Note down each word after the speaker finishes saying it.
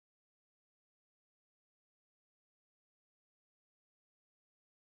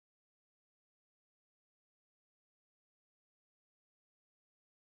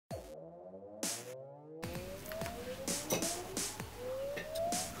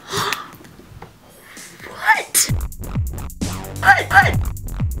Gets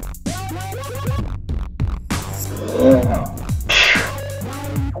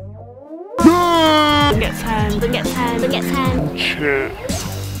hand, gets hand, gets hand.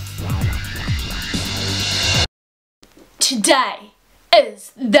 Today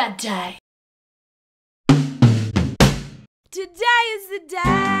is the day. Today is the day.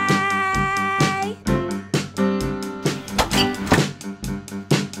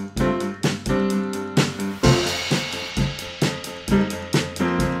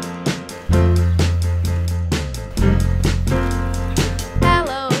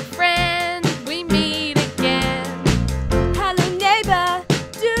 Hello friend, we meet again. Hello neighbor,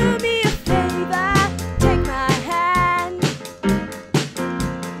 do me a favor. Take my hand,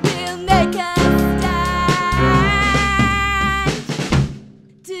 we'll make a stand.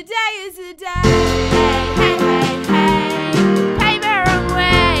 Today is the day. Hey, hey, hey, hey. Paper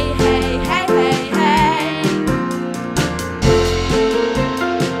away. Hey, hey, hey, hey.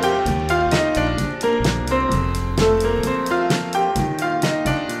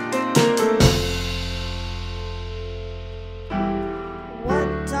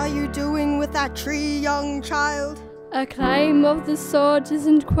 What are you doing with that tree, young child? A claim of the sword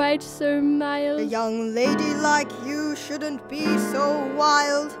isn't quite so mild. A young lady like you shouldn't be so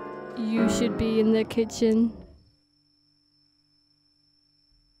wild. You should be in the kitchen.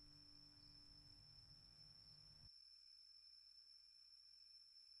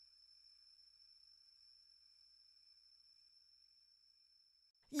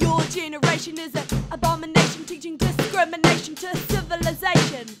 Your generation is an abomination, teaching discrimination to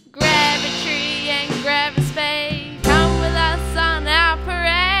civilization. Grab a tree and grab a spade. Come with us on our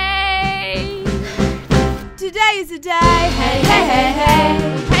parade. Today is the day. Hey, hey, hey, hey.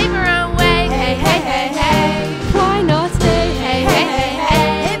 Paper away. Hey, hey, hey, hey. Why not stay? Hey, hey, hey,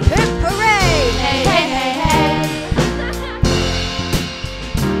 hey. Hip hip hooray! Hey, hey, hey, hey.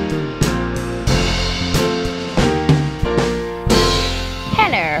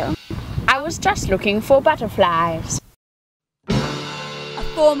 Hello. I was just looking for butterflies. A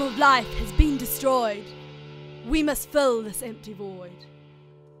form of life has been destroyed. We must fill this empty void.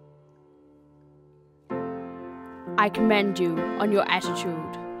 I commend you on your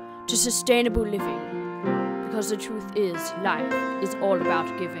attitude to sustainable living, because the truth is, life is all about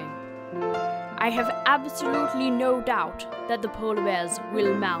giving. I have absolutely no doubt that the polar bears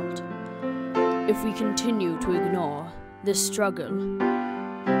will melt if we continue to ignore this struggle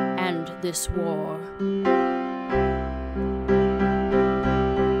and this war.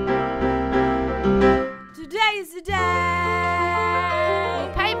 Today is the day.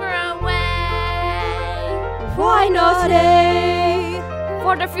 Paper away. Why not stay?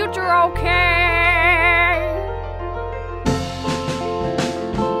 For the future, okay.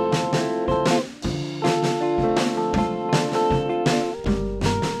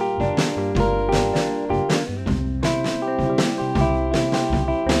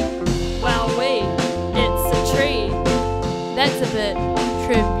 Well, it's a tree. That's a bit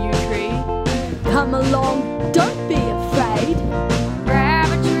tributary. Come along, don't be afraid. Grab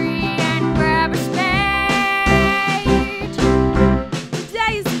a tree and grab a spade.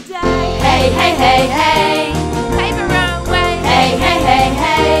 Today is the day. Hey, hey, hey, hey. Paper away. Hey, hey, hey,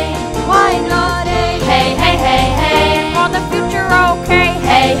 hey. Why not stay? Hey, hey, hey, hey. For the future, okay.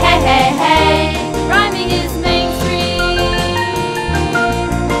 Hey, hey, hey, hey. Rhyming is mainstream.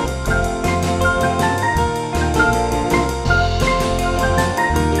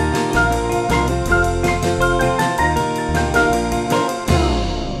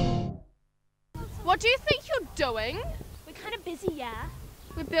 What do you think you're doing? We're kind of busy, yeah.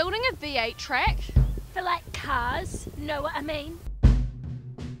 We're building a V8 track. For like cars, know what I mean?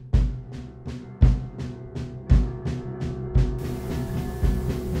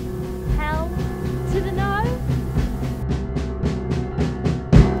 Hell to the no.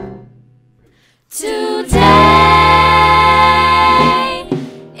 Today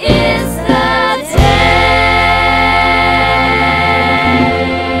is the day.